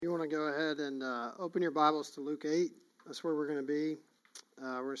go ahead and open your Bibles to Luke 8. That's where we're going to be.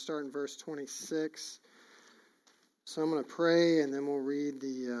 We're going to start in verse 26. So I'm going to pray, and then we'll read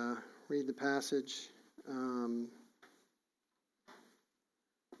the passage.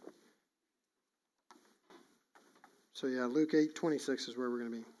 Luke 8:26 is where we're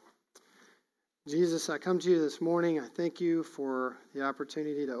going to be. Jesus, I come to you this morning. I thank you for the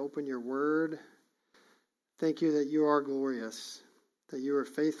opportunity to open your word. Thank you that you are glorious, that you are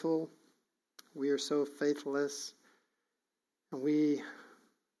faithful. We are so faithless, and we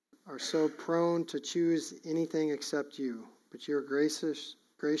are so prone to choose anything except you. But you're gracious.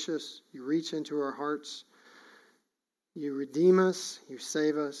 You reach into our hearts. You redeem us. You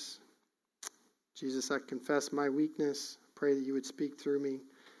save us. Jesus, I confess my weakness. Pray that you would speak through me.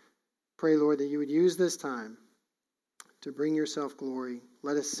 Pray, Lord, that you would use this time to bring yourself glory.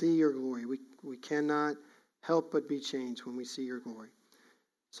 Let us see your glory. We cannot help but be changed when we see your glory.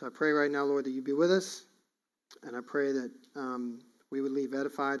 So I pray right now, Lord, that you be with us. And I pray that we would leave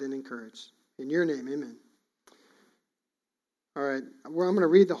edified and encouraged. In your name, amen. All right, I'm going to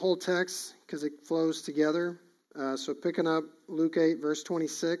read the whole text because it flows together. So picking up Luke 8, verse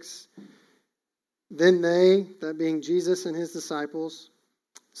 26. Then they, that being Jesus and his disciples,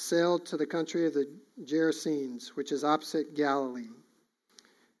 sailed to the country of the Gerasenes, which is opposite Galilee.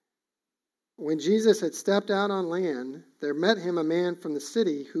 When Jesus had stepped out on land, there met him a man from the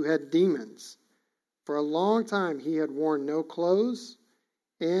city who had demons. For a long time he had worn no clothes,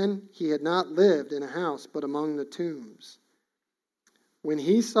 and he had not lived in a house but among the tombs. When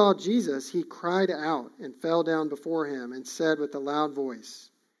he saw Jesus, he cried out and fell down before him and said with a loud voice,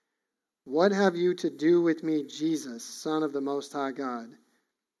 "What have you to do with me, Jesus, Son of the Most High God?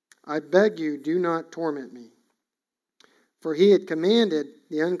 I beg you, do not torment me." For he had commanded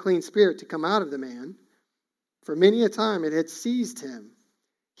the unclean spirit to come out of the man. For many a time it had seized him.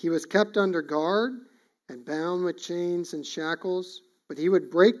 He was kept under guard and bound with chains and shackles, but he would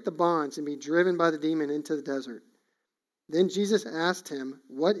break the bonds and be driven by the demon into the desert. Then Jesus asked him,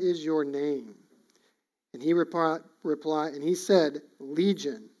 "What is your name?" And he replied, and he said,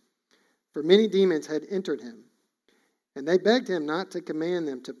 "Legion," for many demons had entered him. And they begged him not to command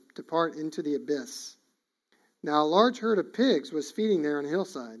them to depart into the abyss. Now a large herd of pigs was feeding there on a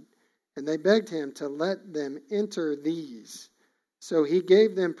hillside, and they begged him to let them enter these. So he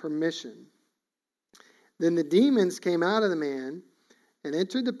gave them permission. Then the demons came out of the man and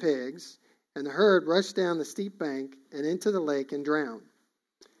entered the pigs, and the herd rushed down the steep bank and into the lake and drowned.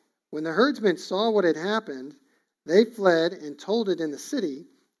 When the herdsmen saw what had happened, they fled and told it in the city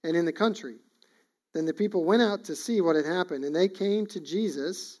and in the country. Then the people went out to see what had happened, and they came to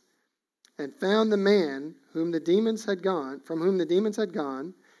Jesus and found the man from whom the demons had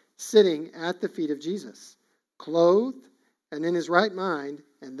gone, sitting at the feet of Jesus, clothed and in his right mind,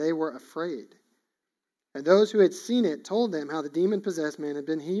 and they were afraid. And those who had seen it told them how the demon-possessed man had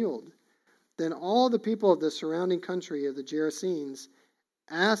been healed. Then all the people of the surrounding country of the Gerasenes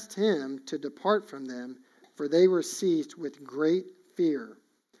asked him to depart from them, for they were seized with great fear.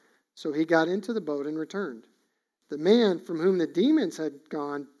 So he got into the boat and returned. The man from whom the demons had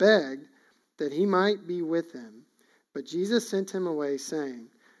gone begged that he might be with them. But Jesus sent him away, saying,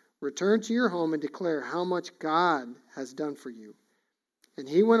 "Return to your home and declare how much God has done for you." And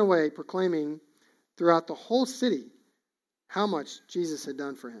he went away, proclaiming throughout the whole city how much Jesus had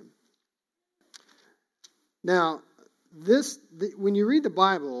done for him. Now, when you read the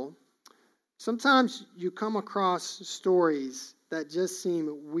Bible, sometimes you come across stories that just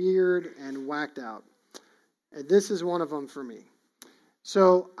seem weird and whacked out. And this is one of them for me.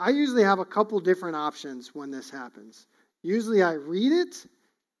 So I usually have a couple different options when this happens. Usually I read it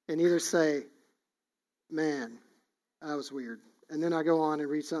and either say, "Man, that was weird," and then I go on and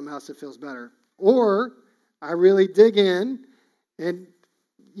read something else that feels better. Or I really dig in and,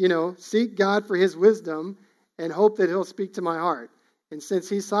 seek God for his wisdom and hope that he'll speak to my heart. And since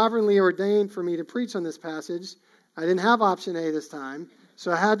he sovereignly ordained for me to preach on this passage, I didn't have option A this time,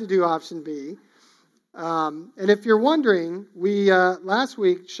 so I had to do option B. And if you're wondering, last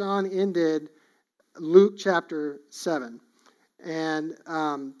week Sean ended Luke chapter 7. And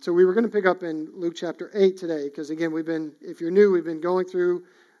so we were going to pick up in Luke chapter 8 today, because again, if you're new, we've been going through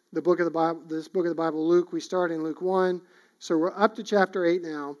this book of the Bible, Luke. We started in Luke 1, so we're up to chapter 8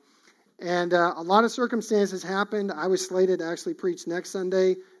 now. And a lot of circumstances happened. I was slated to actually preach next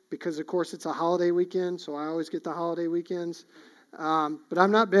Sunday because, of course, it's a holiday weekend, so I always get the holiday weekends. But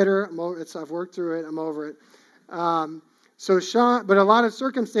I'm not bitter. I've worked through it. I'm over it. But a lot of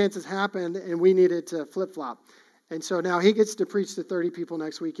circumstances happened, and we needed to flip-flop. And so now he gets to preach to 30 people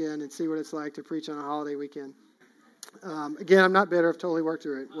next weekend and see what it's like to preach on a holiday weekend. Again, I'm not bitter. I've totally worked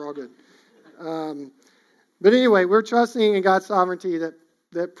through it. We're all good. But anyway, we're trusting in God's sovereignty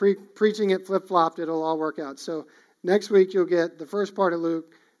that preaching it flip-flopped, it'll all work out. So next week you'll get the first part of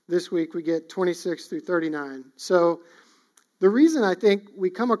Luke. This week we get 26 through 39. So the reason I think we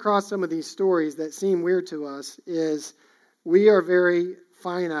come across some of these stories that seem weird to us is we are very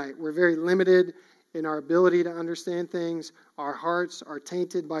finite. We're very limited in our ability to understand things. Our hearts are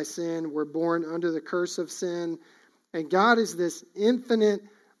tainted by sin. We're born under the curse of sin. And God is this infinite,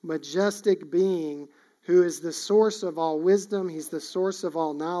 majestic being who is the source of all wisdom. He's the source of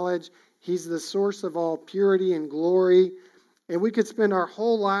all knowledge. He's the source of all purity and glory. And we could spend our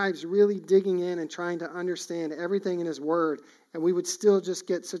whole lives really digging in and trying to understand everything in His Word, and we would still just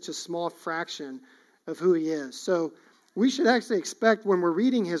get such a small fraction of who He is. So we should actually expect when we're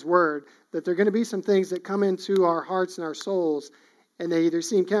reading His Word that there are going to be some things that come into our hearts and our souls, and they either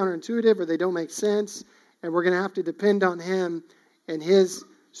seem counterintuitive or they don't make sense, and we're going to have to depend on Him and His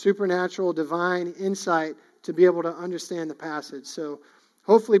supernatural, divine insight to be able to understand the passage. So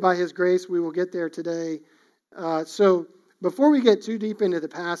hopefully by His grace we will get there today. So before we get too deep into the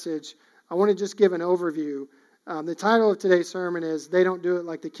passage, I want to just give an overview. The title of today's sermon is "They Don't Do It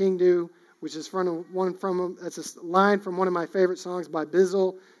Like the King Do," which is that's a line from one of my favorite songs by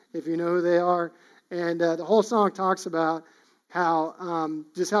Bizzle, if you know who they are. And the whole song talks about how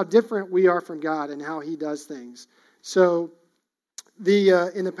just how different we are from God and how He does things. So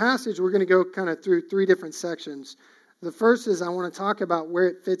in the passage, we're going to go kind of through three different sections. The first is I want to talk about where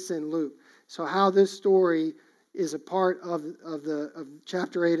it fits in Luke. So how this story is a part of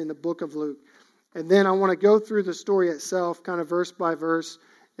chapter 8 in the book of Luke. And then I want to go through the story itself, kind of verse by verse,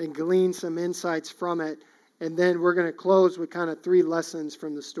 and glean some insights from it. And then we're going to close with kind of three lessons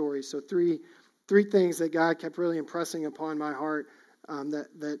from the story. So three things that God kept really impressing upon my heart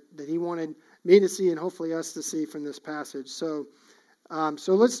that He wanted me to see and hopefully us to see from this passage. So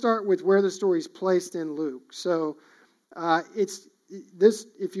let's start with where the story is placed in Luke. So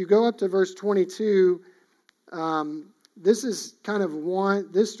if you go up to verse 22. This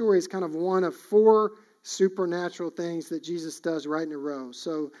story is kind of one of four supernatural things that Jesus does right in a row.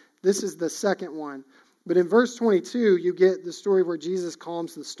 So this is the second one. But in verse 22, you get the story where Jesus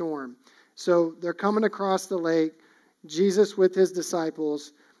calms the storm. So they're coming across the lake, Jesus with His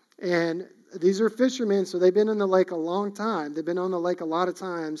disciples, and these are fishermen, so they've been in the lake a long time. They've been on the lake a lot of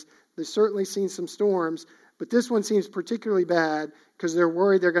times. They've certainly seen some storms, but this one seems particularly bad because they're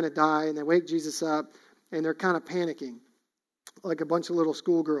worried they're going to die, and they wake Jesus up. And they're kind of panicking, like a bunch of little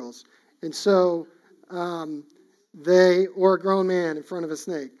schoolgirls. And so or a grown man in front of a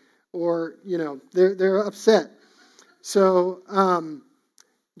snake, or, they're upset. So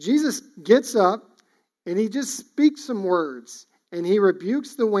Jesus gets up, and He just speaks some words. And He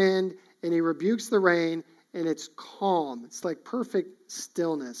rebukes the wind, and He rebukes the rain, and it's calm. It's like perfect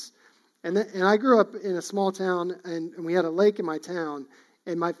stillness. And I grew up in a small town, and we had a lake in my town.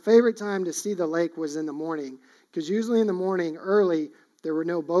 And my favorite time to see the lake was in the morning, because usually in the morning early there were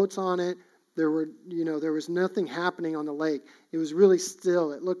no boats on it. There was nothing happening on the lake. It was really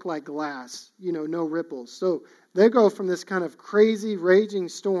still. It looked like glass, no ripples. So they go from this kind of crazy raging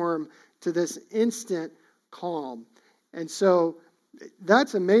storm to this instant calm. And so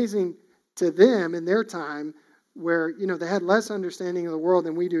that's amazing to them in their time where, they had less understanding of the world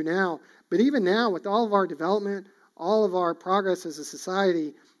than we do now. But even now with all of our development, all of our progress as a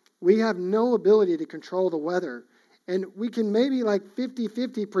society, we have no ability to control the weather. And we can maybe like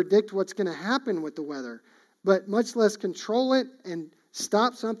 50-50 predict what's going to happen with the weather, but much less control it and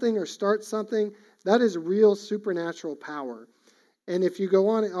stop something or start something. That is real supernatural power. And if you go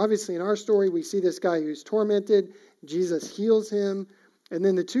on, obviously in our story, we see this guy who's tormented. Jesus heals him. And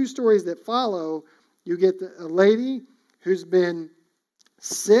then the two stories that follow, you get a lady who's been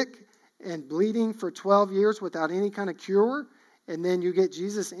sick and bleeding for 12 years without any kind of cure. And then you get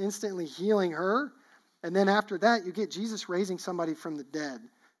Jesus instantly healing her. And then after that, you get Jesus raising somebody from the dead.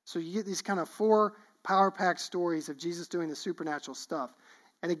 So you get these kind of four power-packed stories of Jesus doing the supernatural stuff.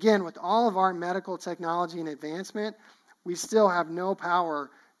 And again, with all of our medical technology and advancement, we still have no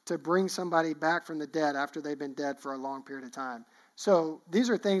power to bring somebody back from the dead after they've been dead for a long period of time. So these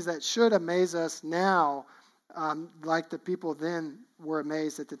are things that should amaze us now, like the people then were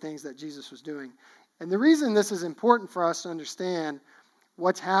amazed at the things that Jesus was doing. And the reason this is important for us to understand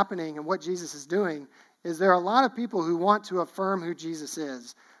what's happening and what Jesus is doing is there are a lot of people who want to affirm who Jesus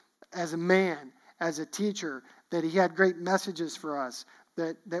is as a man, as a teacher, that He had great messages for us,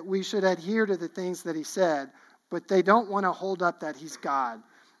 that we should adhere to the things that He said, but they don't want to hold up that He's God.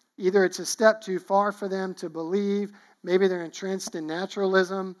 Either it's a step too far for them to believe, maybe they're entrenched in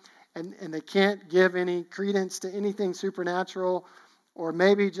naturalism, and they can't give any credence to anything supernatural, or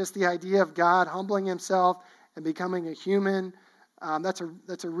maybe just the idea of God humbling himself and becoming a human. That's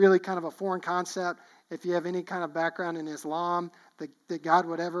a really kind of a foreign concept. If you have any kind of background in Islam, that God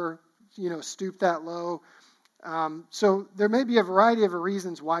would ever, stoop that low. So there may be a variety of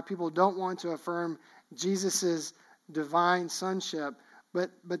reasons why people don't want to affirm Jesus' divine sonship.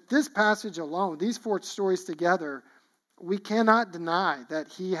 But this passage alone, these 4 stories together, we cannot deny that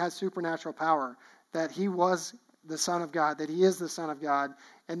he has supernatural power, that he was the Son of God, that he is the Son of God,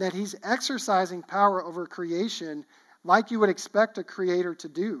 and that he's exercising power over creation like you would expect a creator to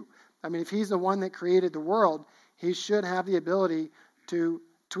do. I mean, if he's the one that created the world, he should have the ability to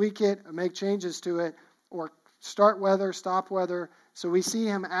tweak it, or make changes to it, or start weather, stop weather. So we see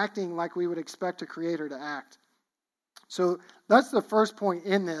him acting like we would expect a creator to act. So that's the first point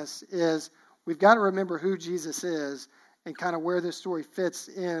in this, is we've got to remember who Jesus is and kind of where this story fits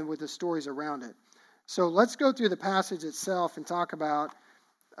in with the stories around it. So let's go through the passage itself and talk about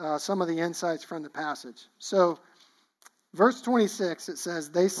some of the insights from the passage. So verse 26, it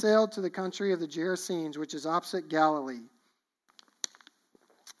says, they sailed to the country of the Gerasenes, which is opposite Galilee.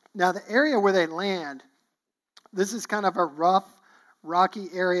 Now the area where they land, this is kind of a rough, rocky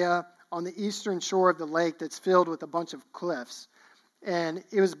area on the eastern shore of the lake that's filled with a bunch of cliffs. And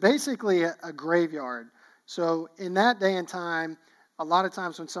it was basically a graveyard. So in that day and time, a lot of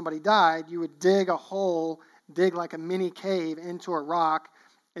times when somebody died, you would dig a hole, dig like a mini cave into a rock,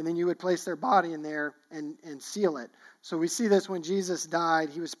 and then you would place their body in there and seal it. So we see this when Jesus died.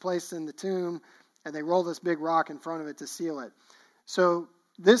 He was placed in the tomb, and they rolled this big rock in front of it to seal it. So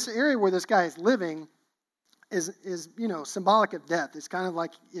this area where this guy is living is symbolic of death. It's kind of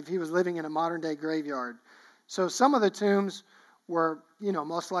like if he was living in a modern-day graveyard. So some of the tombs were,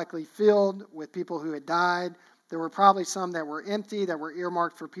 most likely filled with people who had died. There were probably some that were empty, that were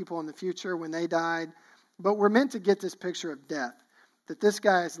earmarked for people in the future when they died. But we're meant to get this picture of death, that this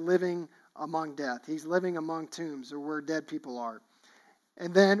guy is living among death. He's living among tombs, or where dead people are.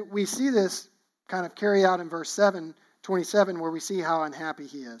 And then we see this kind of carry out in verse 27, where we see how unhappy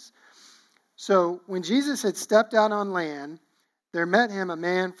he is. So when Jesus had stepped out on land, there met him a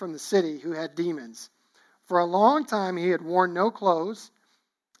man from the city who had demons. For a long time he had worn no clothes,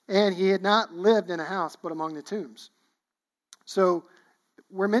 and he had not lived in a house but among the tombs. So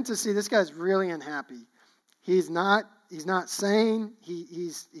we're meant to see this guy's really unhappy. He's not sane.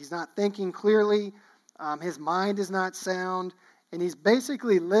 He's not thinking clearly. His mind is not sound, and he's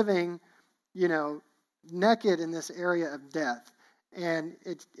basically living, naked in this area of death. And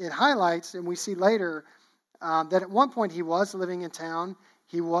it highlights, and we see later, that at one point he was living in town.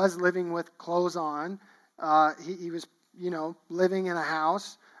 He was living with clothes on. He was, living in a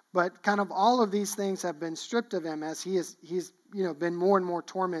house. But kind of all of these things have been stripped of him as he's been more and more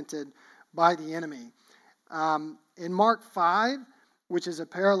tormented by the enemy. In Mark 5, which is a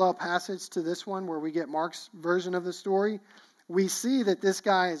parallel passage to this one where we get Mark's version of the story, we see that this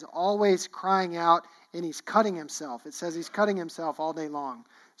guy is always crying out and he's cutting himself. It says he's cutting himself all day long.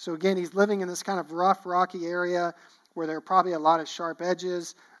 So again, he's living in this kind of rough, rocky area where there are probably a lot of sharp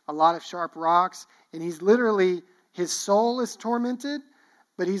edges, a lot of sharp rocks, and his soul is tormented,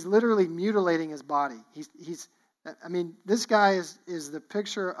 but he's literally mutilating his body. This guy is the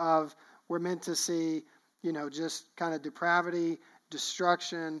picture of, we're meant to see, just kind of depravity,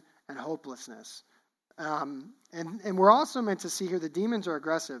 destruction, and hopelessness. And we're also meant to see here the demons are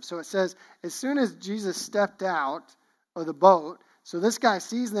aggressive. So it says, as soon as Jesus stepped out of the boat, so this guy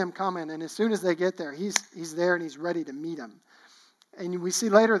sees them coming, and as soon as they get there, he's there and he's ready to meet them. And we see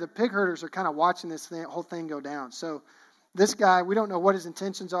later the pig herders are kind of watching this whole thing go down. So this guy, we don't know what his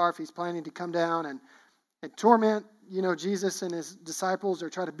intentions are, if he's planning to come down and torment, Jesus and his disciples, or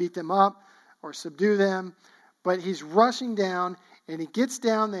try to beat them up or subdue them. But he's rushing down, and he gets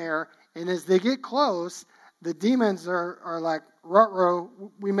down there, and as they get close, the demons are like, ruh-roh,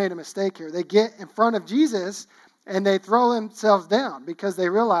 we made a mistake here. They get in front of Jesus, and they throw themselves down because they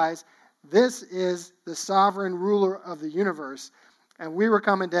realize this is the sovereign ruler of the universe. And we were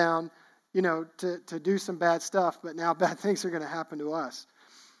coming down, to do some bad stuff, but now bad things are going to happen to us.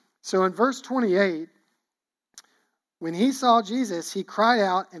 So in verse 28, when he saw Jesus, he cried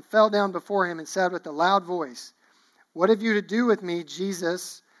out and fell down before him and said with a loud voice, "What have you to do with me,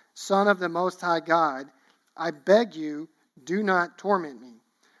 Jesus, Son of the Most High God? I beg you, do not torment me."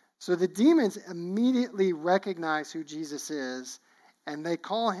 So the demons immediately recognize who Jesus is, and they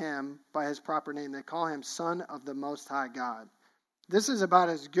call him by his proper name. They call him Son of the Most High God. This is about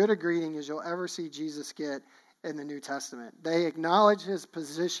as good a greeting as you'll ever see Jesus get in the New Testament. They acknowledge his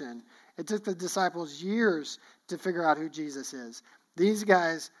position. It took the disciples years to figure out who Jesus is. These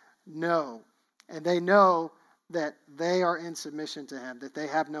guys no. And they know that they are in submission to him, that they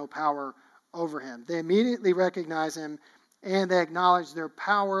have no power over him. They immediately recognize him, and they acknowledge their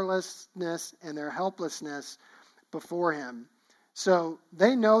powerlessness and their helplessness before him. So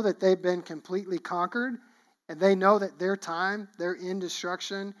they know that they've been completely conquered, and they know that their time, their end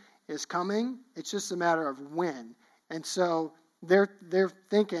destruction is coming. It's just a matter of when. And so they're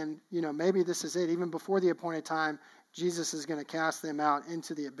thinking, maybe this is it. Even before the appointed time, Jesus is going to cast them out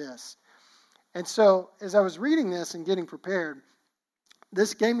into the abyss. And so as I was reading this and getting prepared,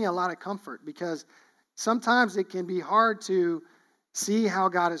 this gave me a lot of comfort, because sometimes it can be hard to see how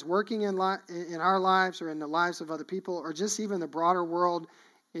God is working in our lives or in the lives of other people, or just even the broader world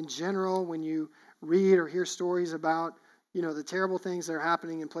in general when you read or hear stories about, the terrible things that are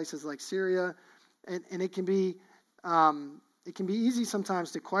happening in places like Syria. And it can be easy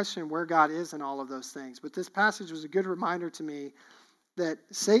sometimes to question where God is in all of those things. But this passage was a good reminder to me that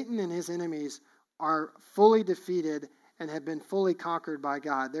Satan and his enemies are fully defeated and have been fully conquered by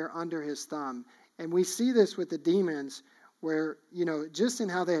God. They're under his thumb. And we see this with the demons where, just in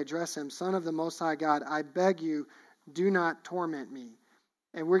how they address him, Son of the Most High God, I beg you, do not torment me.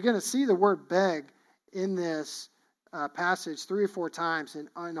 And we're going to see the word beg in this passage 3 or 4 times.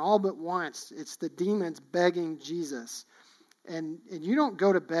 And all but once, it's the demons begging Jesus. And you don't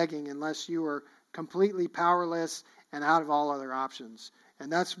go to begging unless you are completely powerless and out of all other options.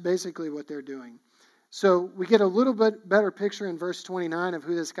 And that's basically what they're doing. So we get a little bit better picture in verse 29 of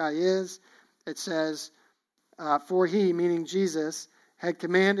who this guy is. It says, for he, meaning Jesus, had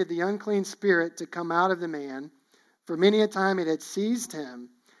commanded the unclean spirit to come out of the man. For many a time it had seized him.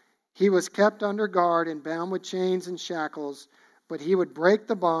 He was kept under guard and bound with chains and shackles, but he would break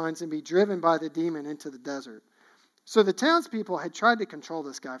the bonds and be driven by the demon into the desert. So the townspeople had tried to control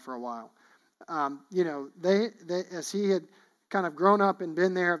this guy for a while. They as he had kind of grown up and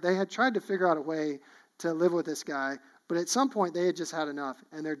been there, they had tried to figure out a way to live with this guy. But at some point, they had just had enough,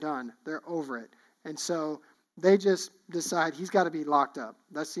 and they're done. They're over it. And so they just decide he's got to be locked up.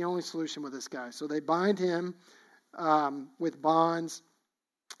 That's the only solution with this guy. So they bind him with bonds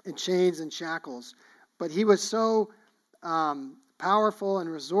and chains and shackles. But he was so powerful and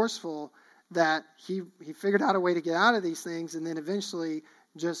resourceful that he figured out a way to get out of these things, and then eventually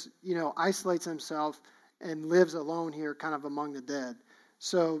just, isolates himself and lives alone here kind of among the dead.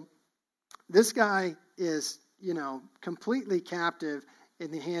 So this guy is, completely captive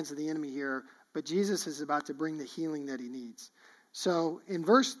in the hands of the enemy here, but Jesus is about to bring the healing that he needs. So in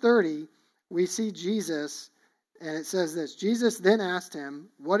verse 30, we see Jesus, and it says this, Jesus then asked him,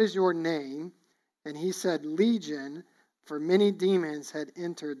 what is your name? And he said, Legion, for many demons had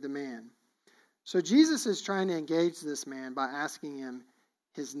entered the man. So Jesus is trying to engage this man by asking him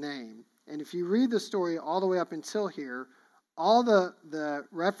his name. And if you read the story all the way up until here, all the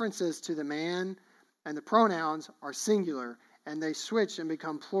references to the man and the pronouns are singular, and they switch and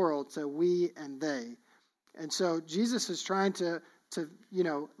become plural to we and they. And so Jesus is trying to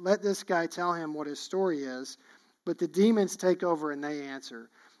let this guy tell him what his story is, but the demons take over and they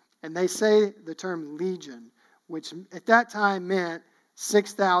answer. And they say the term legion, which at that time meant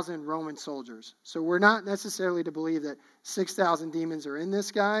 6,000 Roman soldiers. So we're not necessarily to believe that 6,000 demons are in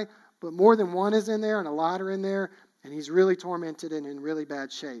this guy, but more than one is in there and a lot are in there, and he's really tormented and in really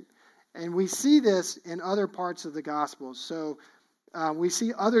bad shape. And we see this in other parts of the Gospels. So we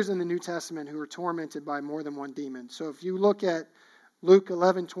see others in the New Testament who are tormented by more than one demon. So if you look at Luke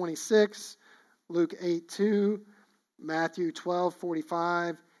 11:26, Luke 8:2, Matthew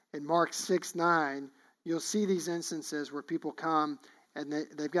 12:45, and Mark 6:9, you'll see these instances where people come and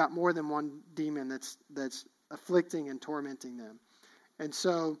they've got more than one demon that's afflicting and tormenting them. And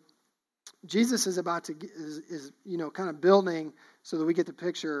so Jesus is about to kind of building so that we get the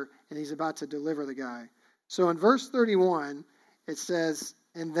picture, and he's about to deliver the guy. So in verse 31, it says,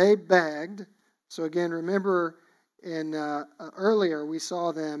 and they begged. So again, remember in earlier we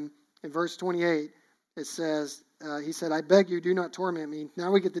saw them in verse 28. It says, he said, I beg you, do not torment me.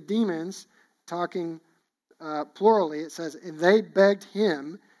 Now we get the demons talking plurally. It says, and they begged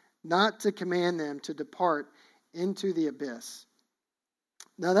him not to command them to depart into the abyss.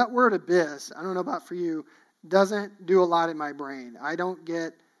 Now that word abyss, I don't know about for you, doesn't do a lot in my brain. I don't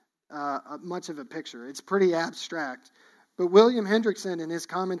get much of a picture. It's pretty abstract. But William Hendrickson in his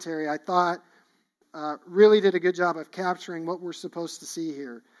commentary, I thought, really did a good job of capturing what we're supposed to see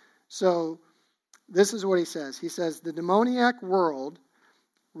here. So this is what he says. He says, the demoniac world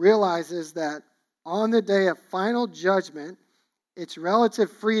realizes that on the day of final judgment, its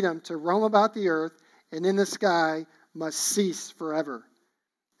relative freedom to roam about the earth and in the sky must cease forever.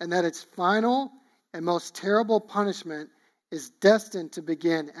 And that its final and most terrible punishment is destined to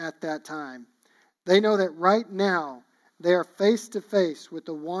begin at that time. They know that right now they are face to face with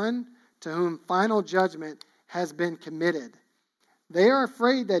the one to whom final judgment has been committed. They are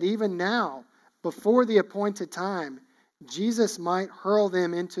afraid that even now, before the appointed time, Jesus might hurl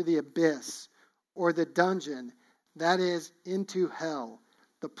them into the abyss or the dungeon, that is, into hell,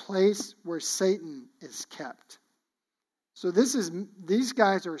 the place where Satan is kept. So these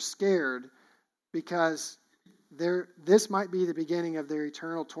guys are scared because this might be the beginning of their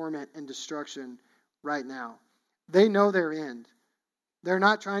eternal torment and destruction right now. They know their end. They're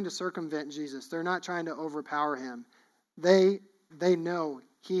not trying to circumvent Jesus. They're not trying to overpower him. They know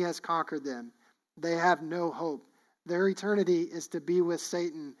he has conquered them. They have no hope. Their eternity is to be with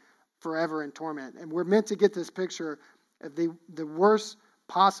Satan forever in torment. And we're meant to get this picture of the worst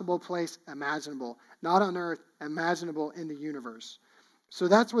possible place imaginable. Not on earth, imaginable in the universe. So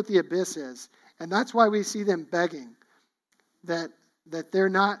that's what the abyss is. And that's why we see them begging that they're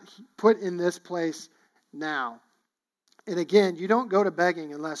not put in this place now. And again, you don't go to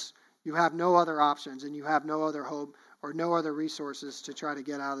begging unless you have no other options and you have no other hope or no other resources to try to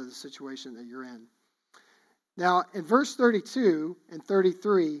get out of the situation that you're in. Now, in verse 32 and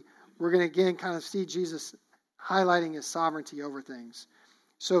 33, we're going to again kind of see Jesus highlighting his sovereignty over things.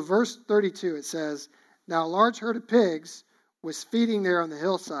 So verse 32, it says, "Now a large herd of pigs was feeding there on the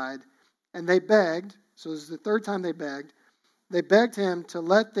hillside, and they begged," so this is the third time they begged him to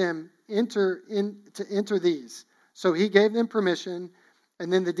let them enter these. So he gave them permission,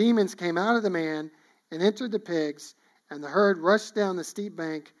 and then the demons came out of the man and entered the pigs, and the herd rushed down the steep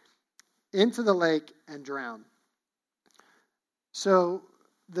bank into the lake and drowned. So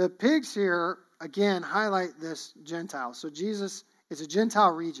the pigs here, again, highlight this Gentile. So Jesus is a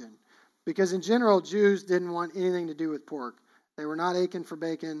Gentile region, because in general, Jews didn't want anything to do with pork. They were not aching for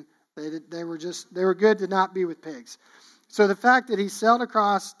bacon. They were good to not be with pigs. So the fact that he sailed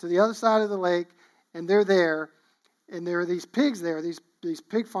across to the other side of the lake, and they're there, and there are these pigs there, these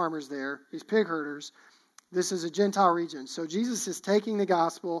pig farmers there, these pig herders. This is a Gentile region. So Jesus is taking the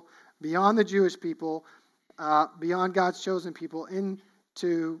gospel beyond the Jewish people, beyond God's chosen people,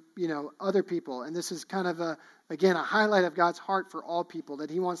 into other people. And this is kind of a highlight of God's heart for all people, that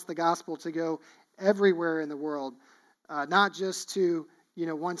he wants the gospel to go everywhere in the world, not just to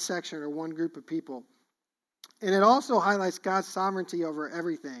one section or one group of people. And it also highlights God's sovereignty over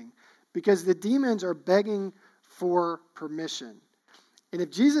everything, because the demons are begging for permission. And if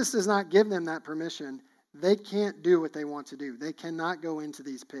Jesus does not give them that permission, they can't do what they want to do. They cannot go into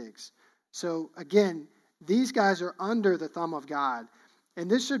these pigs. So again, these guys are under the thumb of God. And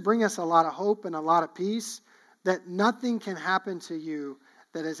this should bring us a lot of hope and a lot of peace, that nothing can happen to you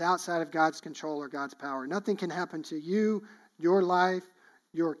that is outside of God's control or God's power. Nothing can happen to you, your life,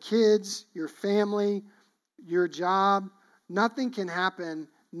 your kids, your family, your job. Nothing can happen.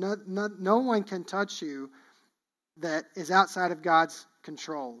 No one can touch you that is outside of God's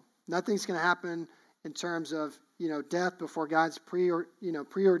control. Nothing's going to happen in terms of death before God's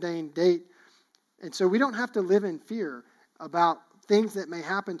preordained date. And so we don't have to live in fear about things that may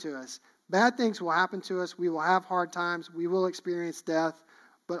happen to us. Bad things will happen to us. We will have hard times. We will experience death.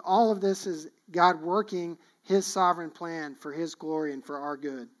 But all of this is God working his sovereign plan for his glory and for our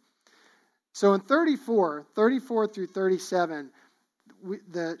good. So in 34 through 37,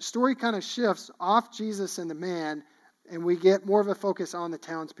 the story kind of shifts off Jesus and the man, and we get more of a focus on the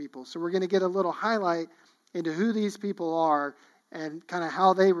townspeople. So we're going to get a little highlight into who these people are and kind of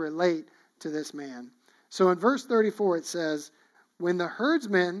how they relate to this man. So in verse 34 it says, "When the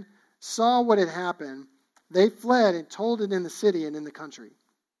herdsmen saw what had happened, they fled and told it in the city and in the country."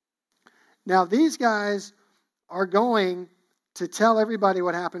 Now these guys are going to tell everybody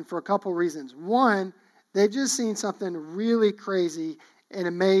what happened for a couple reasons. One, they've just seen something really crazy and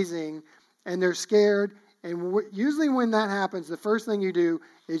amazing, and they're scared. And usually when that happens, the first thing you do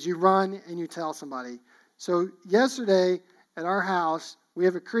is you run and you tell somebody. So yesterday at our house, we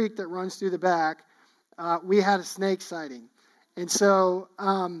have a creek that runs through the back. We had a snake sighting. And so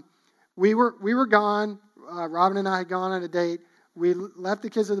we were gone. Robin and I had gone on a date. We left the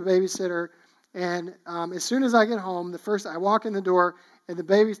kids with the babysitter. And as soon as I get home, I walk in the door, and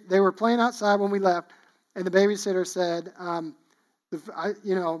they were playing outside when we left. And the babysitter said, I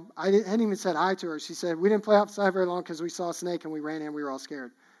hadn't even said hi to her. She said, "We didn't play outside very long because we saw a snake and we ran in. We were all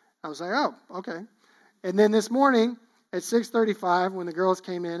scared." I was like, "Oh, okay." And then this morning at 6:35, when the girls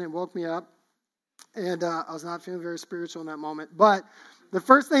came in and woke me up, and I was not feeling very spiritual in that moment, but the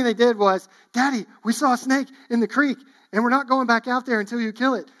first thing they did was, "Daddy, we saw a snake in the creek, and we're not going back out there until you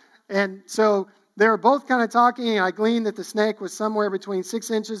kill it." And so they were both kind of talking, and I gleaned that the snake was somewhere between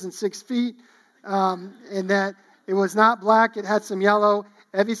 6 inches and 6 feet, and that It was not black. It had some yellow.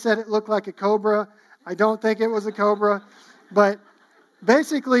 Evie said it looked like a cobra. I don't think it was a cobra. But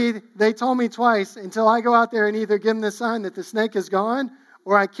basically, they told me twice, until I go out there and either give them the sign that the snake is gone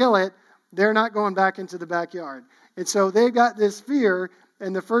or I kill it, they're not going back into the backyard. And so they've got this fear,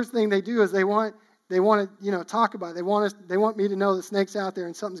 and the first thing they do is they want to talk about it. They want me to know the snake's out there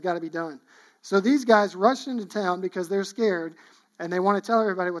and something's got to be done. So these guys rush into town because they're scared, and they want to tell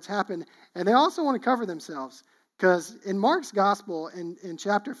everybody what's happened. And they also want to cover themselves, because in Mark's gospel, in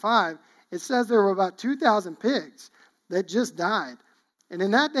chapter 5, it says there were about 2,000 pigs that just died. And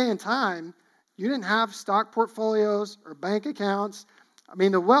in that day and time, you didn't have stock portfolios or bank accounts. I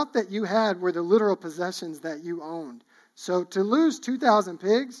mean, the wealth that you had were the literal possessions that you owned. So to lose 2,000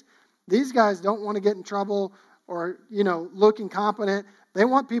 pigs, these guys don't want to get in trouble or, look incompetent. They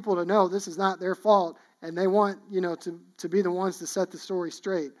want people to know this is not their fault, and they want, to be the ones to set the story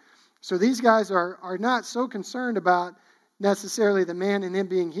straight. So these guys are not so concerned about necessarily the man and him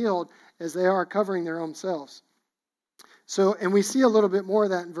being healed as they are covering their own selves. So, and we see a little bit more of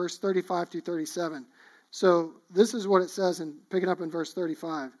that in verse 35 through 37. So this is what it says, and picking up in verse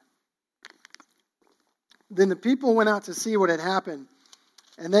 35. Then the people went out to see what had happened,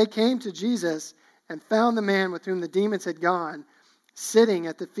 and they came to Jesus and found the man with whom the demons had gone, sitting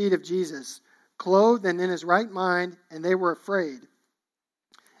at the feet of Jesus, clothed and in his right mind, and they were afraid.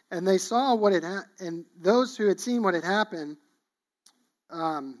 And they saw what had and those who had seen what had happened,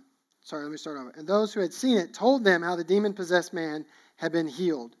 And those who had seen it told them how the demon-possessed man had been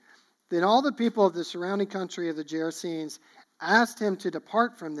healed. Then all the people of the surrounding country of the Gerasenes asked him to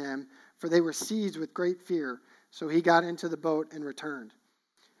depart from them, for they were seized with great fear. So he got into the boat and returned.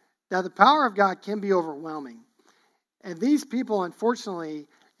 Now the power of God can be overwhelming. And these people, unfortunately,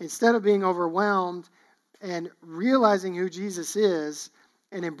 instead of being overwhelmed and realizing who Jesus is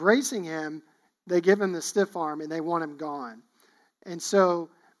and embracing him, they give him the stiff arm and they want him gone. And so,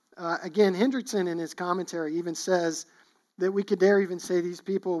 again, Hendrickson in his commentary even says that we could dare even say these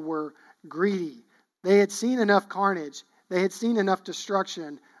people were greedy. They had seen enough carnage. They had seen enough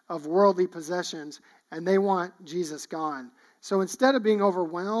destruction of worldly possessions, and they want Jesus gone. So instead of being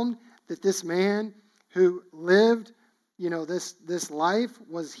overwhelmed that this man who lived, this life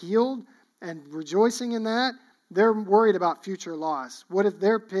was healed and rejoicing in that, they're worried about future loss. What if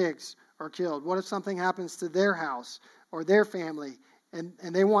their pigs are killed? What if something happens to their house or their family? And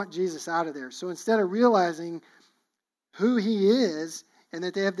they want Jesus out of there. So instead of realizing who he is and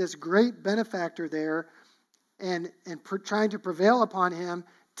that they have this great benefactor there and trying to prevail upon him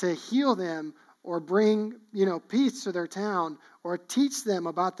to heal them or bring, peace to their town or teach them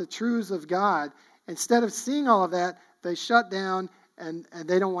about the truths of God, instead of seeing all of that, they shut down and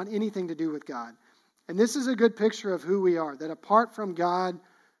they don't want anything to do with God. And this is a good picture of who we are, that apart from God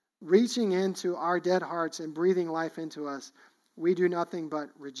reaching into our dead hearts and breathing life into us, we do nothing but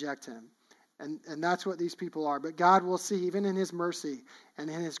reject him. And that's what these people are. But God will see, even in his mercy and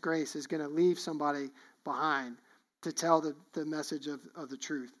in his grace, is going to leave somebody behind to tell the message of the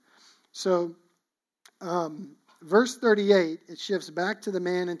truth. So, verse 38, it shifts back to the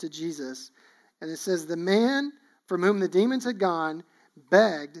man and to Jesus. And it says, the man from whom the demons had gone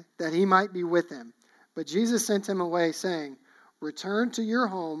begged that he might be with him. But Jesus sent him away, saying, return to your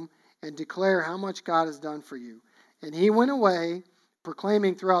home and declare how much God has done for you. And he went away,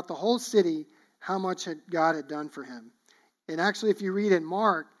 proclaiming throughout the whole city how much God had done for him. And actually, if you read in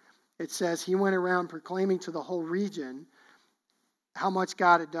Mark, it says he went around proclaiming to the whole region how much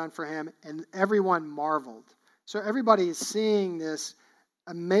God had done for him, and everyone marveled. So everybody is seeing this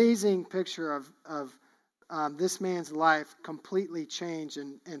amazing picture of this man's life completely changed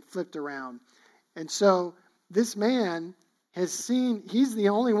and flipped around. And so this man has seen, he's the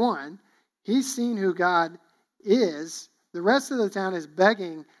only one, he's seen who God is. The rest of the town is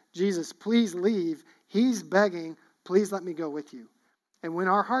begging Jesus, please leave. He's begging, please let me go with you. And when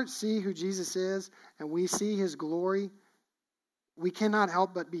our hearts see who Jesus is and we see his glory, we cannot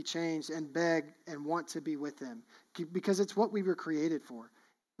help but be changed and beg and want to be with him, because it's what we were created for.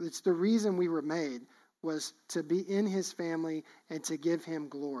 It's the reason we were made, was to be in his family and to give him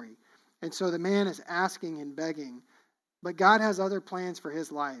glory. And so the man is asking and begging, but God has other plans for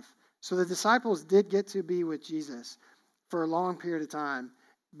his life. So the disciples did get to be with Jesus for a long period of time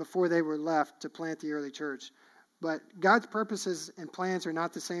before they were left to plant the early church. But God's purposes and plans are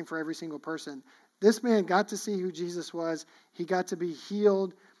not the same for every single person. This man got to see who Jesus was. He got to be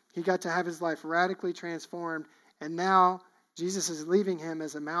healed. He got to have his life radically transformed. And now Jesus is leaving him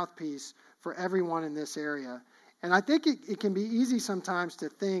as a mouthpiece for everyone in this area. And I think it can be easy sometimes to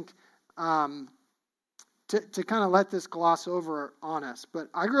think, to kind of let this gloss over on us. But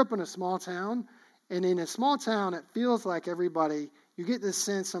I grew up in a small town, And in a small town, it feels like you get this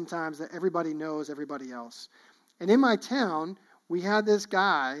sense sometimes that everybody knows everybody else. And in my town, we had this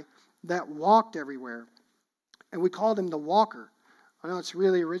guy that walked everywhere. And we called him the Walker. I know it's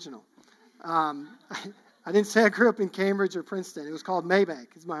really original. I didn't say I grew up in Cambridge or Princeton. It was called Maybank.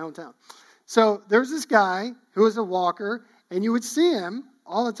 It's my hometown. So there's this guy who was a walker, and you would see him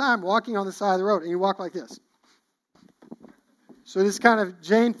all the time walking on the side of the road, and he walked like this. So this kind of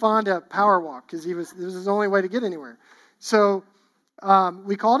Jane Fonda power walk, because this was his only way to get anywhere. So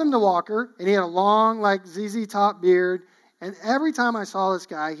we called him the Walker, and he had a long, like ZZ Top beard. And every time I saw this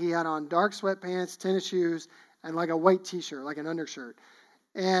guy, he had on dark sweatpants, tennis shoes, and like a white T-shirt, like an undershirt.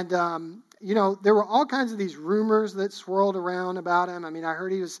 And, there were all kinds of these rumors that swirled around about him. I mean, I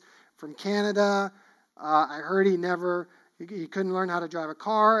heard he was from Canada. I heard he couldn't learn how to drive a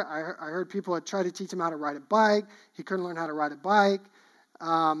car. I heard people had tried to teach him how to ride a bike. He couldn't learn how to ride a bike.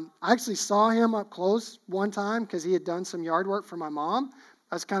 I actually saw him up close one time because he had done some yard work for my mom.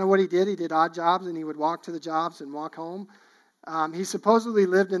 That's kind of what he did. He did odd jobs, and he would walk to the jobs and walk home. He supposedly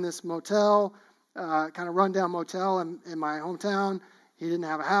lived in this motel, kind of rundown motel in my hometown. He didn't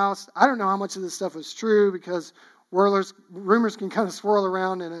have a house. I don't know how much of this stuff was true because rumors can kind of swirl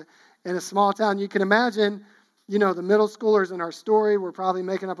around in a small town. You can imagine, the middle schoolers in our story were probably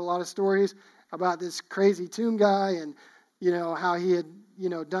making up a lot of stories about this crazy tomb guy and, how he had,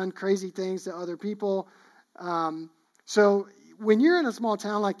 done crazy things to other people. So when you're in a small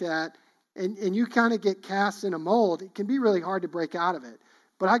town like that and you kind of get cast in a mold, it can be really hard to break out of it.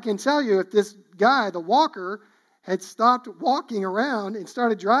 But I can tell you, if this guy, the Walker, had stopped walking around and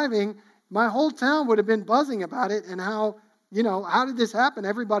started driving, my whole town would have been buzzing about it and how did this happen?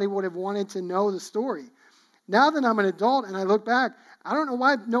 Everybody would have wanted to know the story. Now that I'm an adult and I look back, I don't know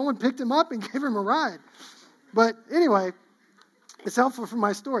why no one picked him up and gave him a ride. But anyway, it's helpful for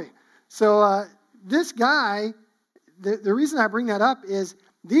my story. So this guy, the reason I bring that up is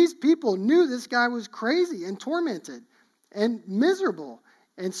these people knew this guy was crazy and tormented and miserable.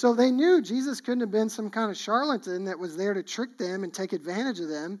 And so they knew Jesus couldn't have been some kind of charlatan that was there to trick them and take advantage of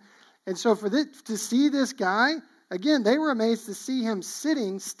them. And so to see this guy, again, they were amazed to see him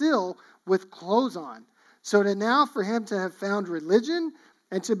sitting still with clothes on. So for him to have found religion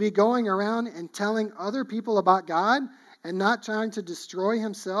and to be going around and telling other people about God and not trying to destroy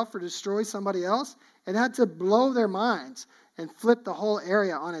himself or destroy somebody else, it had to blow their minds and flip the whole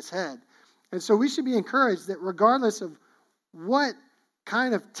area on its head. And so we should be encouraged that regardless of what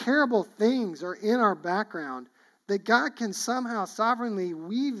kind of terrible things are in our background, that God can somehow sovereignly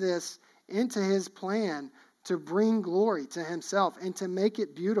weave this into his plan to bring glory to himself and to make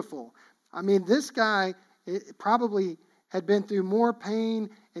it beautiful. I mean, this guy probably had been through more pain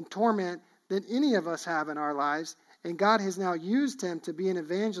and torment than any of us have in our lives, and God has now used him to be an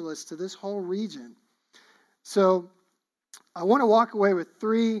evangelist to this whole region. So I want to walk away with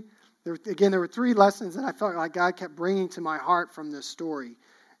there were three lessons that I felt like God kept bringing to my heart from this story.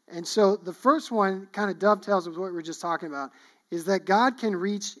 And so the first one kind of dovetails with what we were just talking about, is that God can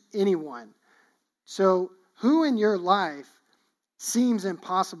reach anyone. So who in your life seems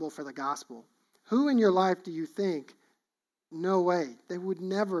impossible for the gospel? Who in your life do you think, no way, they would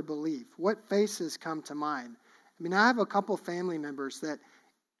never believe? What faces come to mind? I mean, I have a couple family members that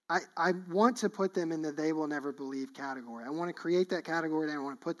I want to put them in the they will never believe category. I want to create that category and I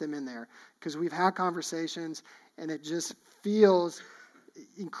want to put them in there because we've had conversations and it just feels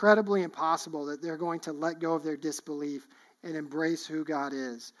incredibly impossible that they're going to let go of their disbelief and embrace who God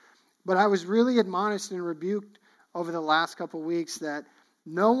is. But I was really admonished and rebuked over the last couple of weeks that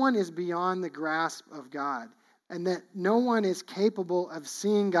no one is beyond the grasp of God and that no one is capable of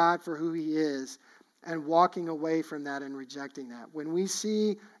seeing God for who he is and walking away from that and rejecting that. When we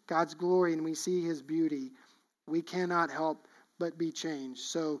see God's glory and we see his beauty, we cannot help but be changed.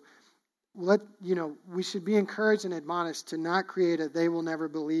 So we should be encouraged and admonished to not create a they will never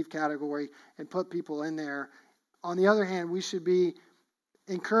believe category and put people in there. On the other hand, we should be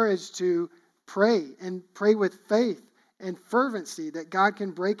encouraged to pray with faith and fervency that God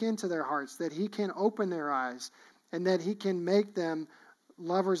can break into their hearts, that he can open their eyes, and that he can make them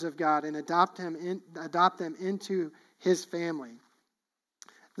lovers of God and adopt them into his family.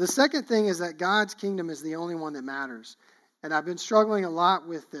 The second thing is that God's kingdom is the only one that matters. And I've been struggling a lot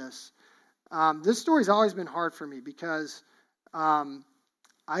with this. This story's always been hard for me because I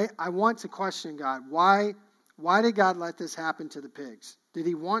want to question God. Why did God let this happen to the pigs? Did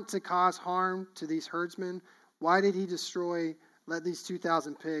he want to cause harm to these herdsmen? Why did he let these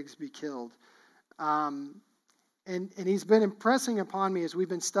 2,000 pigs be killed? And he's been impressing upon me as we've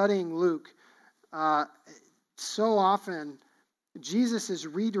been studying Luke. So often Jesus is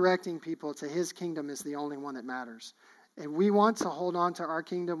redirecting people to his kingdom is the only one that matters. And we want to hold on to our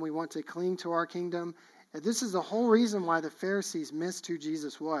kingdom. We want to cling to our kingdom. And this is the whole reason why the Pharisees missed who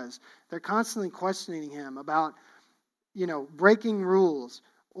Jesus was. They're constantly questioning him about, breaking rules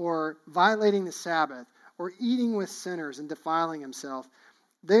or violating the Sabbath or eating with sinners and defiling himself.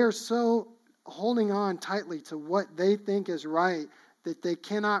 They are so holding on tightly to what they think is right that they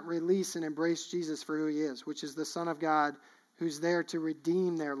cannot release and embrace Jesus for who he is, which is the Son of God who's there to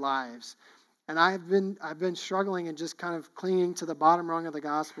redeem their lives. And I've been struggling and just kind of clinging to the bottom rung of the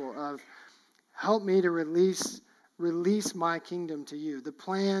gospel of help me to release my kingdom to you. The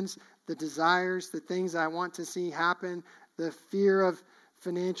plans, the desires, the things I want to see happen, the fear of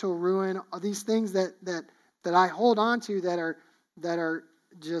financial ruin, all these things that I hold on to that are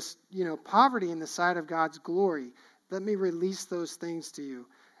just, poverty in the sight of God's glory. Let me release those things to you.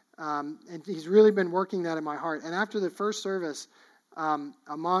 And he's really been working that in my heart. And after the first service,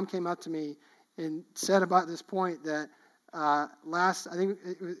 a mom came up to me and said about this point that I think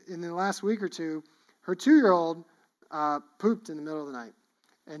in the last week or two, her 2-year-old pooped in the middle of the night.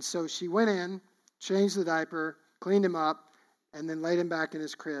 And so she went in, changed the diaper, cleaned him up, and then laid him back in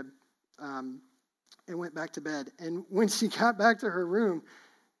his crib and went back to bed. And when she got back to her room,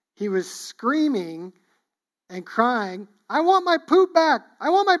 he was screaming and crying, I want my poop back. I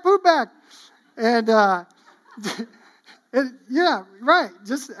want my poop back. And, yeah, right.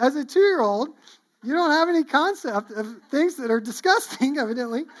 Just as a 2-year-old, you don't have any concept of things that are disgusting,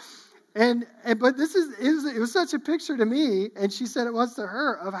 evidently. But it was such a picture to me, and she said it was to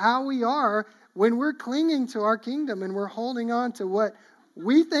her, of how we are when we're clinging to our kingdom and we're holding on to what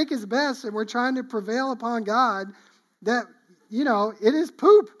we think is best and we're trying to prevail upon God, that, it is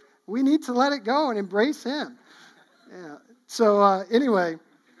poop. We need to let it go and embrace him. Yeah. So anyway,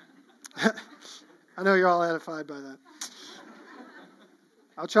 I know you're all edified by that.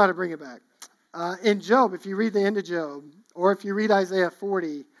 I'll try to bring it back. In Job, if you read the end of Job, or if you read Isaiah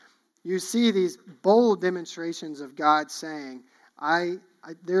 40, you see these bold demonstrations of God saying,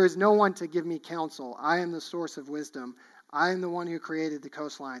 there is no one to give me counsel. I am the source of wisdom. I am the one who created the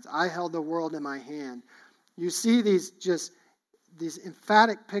coastlines. I held the world in my hand. You see these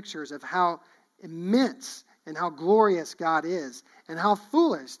emphatic pictures of how immense and how glorious God is, and how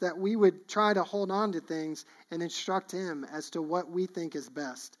foolish that we would try to hold on to things and instruct him as to what we think is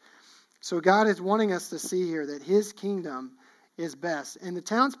best. So God is wanting us to see here that his kingdom is best. And the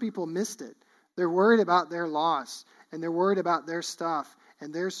townspeople missed it. They're worried about their loss, and they're worried about their stuff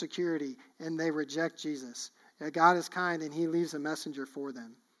and their security, and they reject Jesus. God is kind, and he leaves a messenger for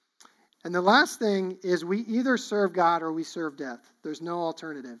them. And the last thing is we either serve God or we serve death. There's no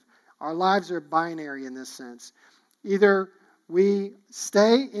alternative. Our lives are binary in this sense. Either we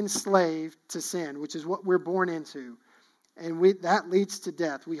stay enslaved to sin, which is what we're born into, and that leads to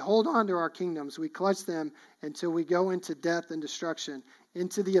death. We hold on to our kingdoms. We clutch them until we go into death and destruction,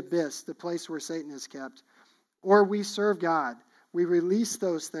 into the abyss, the place where Satan is kept. Or we serve God. We release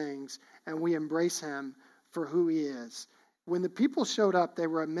those things, and we embrace him for who he is. When the people showed up, they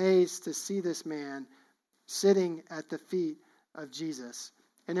were amazed to see this man sitting at the feet of Jesus.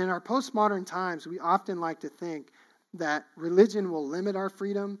 And in our postmodern times, we often like to think that religion will limit our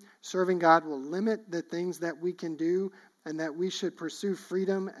freedom, serving God will limit the things that we can do, and that we should pursue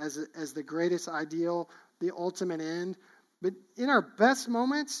freedom as the greatest ideal, the ultimate end. But in our best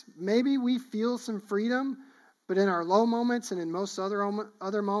moments, maybe we feel some freedom, but in our low moments and in most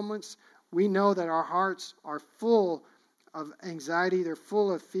other moments, we know that our hearts are full of anxiety, they're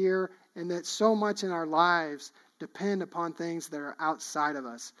full of fear, and that so much in our lives depend upon things that are outside of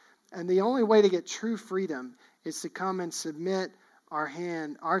us. And the only way to get true freedom is to come and submit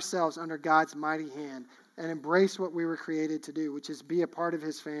ourselves under God's mighty hand and embrace what we were created to do, which is be a part of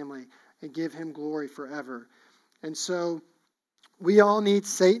his family and give him glory forever. And so we all need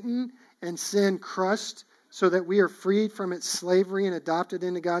Satan and sin crushed so that we are freed from its slavery and adopted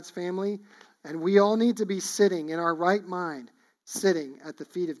into God's family. And we all need to be sitting in our right mind, sitting at the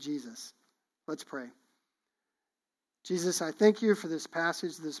feet of Jesus. Let's pray. Jesus, I thank you for this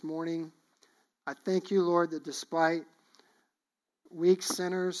passage this morning. I thank you, Lord, that despite weak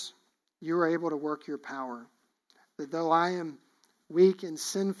sinners, you are able to work your power. That though I am weak and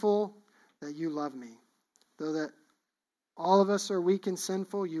sinful, that you love me. Though that all of us are weak and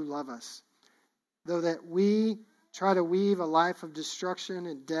sinful, you love us. Though that we try to weave a life of destruction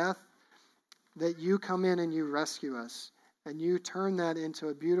and death, that you come in and you rescue us. And you turn that into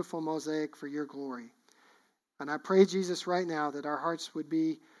a beautiful mosaic for your glory. And I pray, Jesus, right now that our hearts would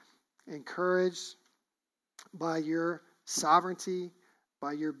be encouraged by your sovereignty,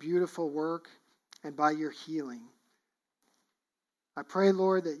 by your beautiful work, and by your healing. I pray,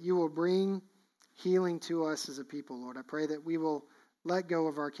 Lord, that you will bring healing to us as a people, Lord. I pray that we will let go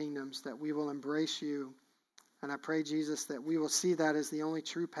of our kingdoms, that we will embrace you. And I pray, Jesus, that we will see that as the only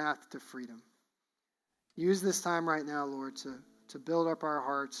true path to freedom. Use this time right now, Lord, to build up our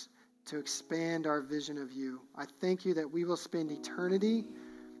hearts, to expand our vision of you. I thank you that we will spend eternity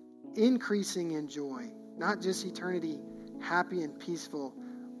increasing in joy, not just eternity happy and peaceful.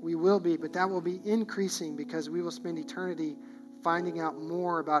 We will be, but that will be increasing because we will spend eternity finding out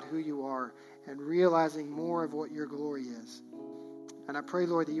more about who you are and realizing more of what your glory is. And I pray,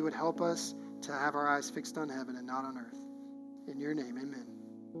 Lord, that you would help us to have our eyes fixed on heaven and not on earth. In your name,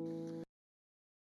 amen.